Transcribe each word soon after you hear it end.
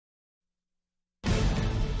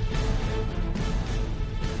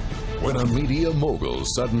When a media mogul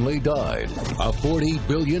suddenly died, a $40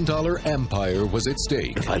 billion empire was at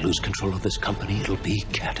stake. If I lose control of this company, it'll be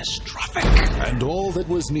catastrophic. And all that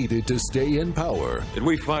was needed to stay in power Did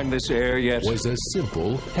we find this heir yet? was a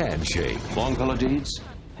simple handshake. Longfellow deeds?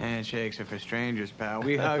 Handshakes are for strangers, pal.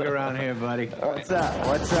 We hug around here, buddy. What's up?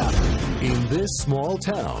 What's up? In this small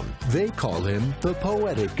town, they call him the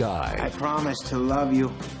poetic I guy. promise to love you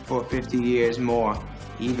for 50 years more,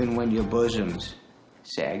 even when your bosoms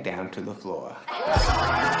sag down to the floor.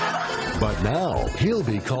 But now, he'll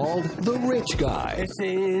be called the rich guy. This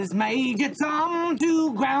is Major Tom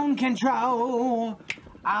to ground control.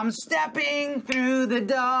 I'm stepping through the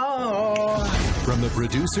door. From the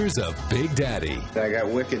producers of Big Daddy, I got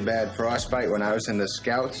wicked bad frostbite when I was in the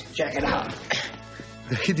Scouts. Check it out.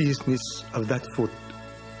 The hideousness of that foot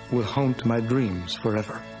will haunt my dreams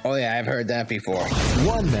forever. Oh yeah, I've heard that before.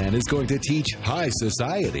 one man is going to teach high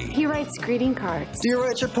society He writes greeting cards. Do you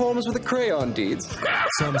write your poems with a crayon, Deeds?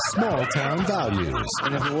 some small town values.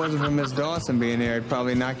 And if it wasn't for Miss Dawson being here, I'd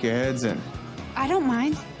probably knock your heads in. I don't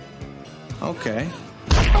mind. Okay.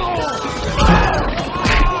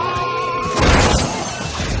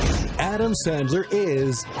 Adam Sandler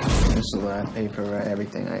is This will pay for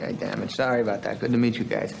everything I damaged. Sorry about that. Good to meet you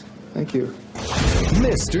guys. Thank you.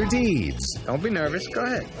 Mr. Deeds. Don't be nervous. Go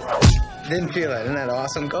ahead. Didn't feel it. Isn't that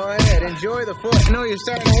awesome? Go ahead. Enjoy the foot. I know you're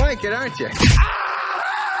starting to like it, aren't you?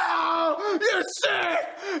 Ow! You're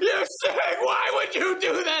sick! You're sick! Why would you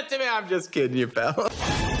do that to me? I'm just kidding you, pal.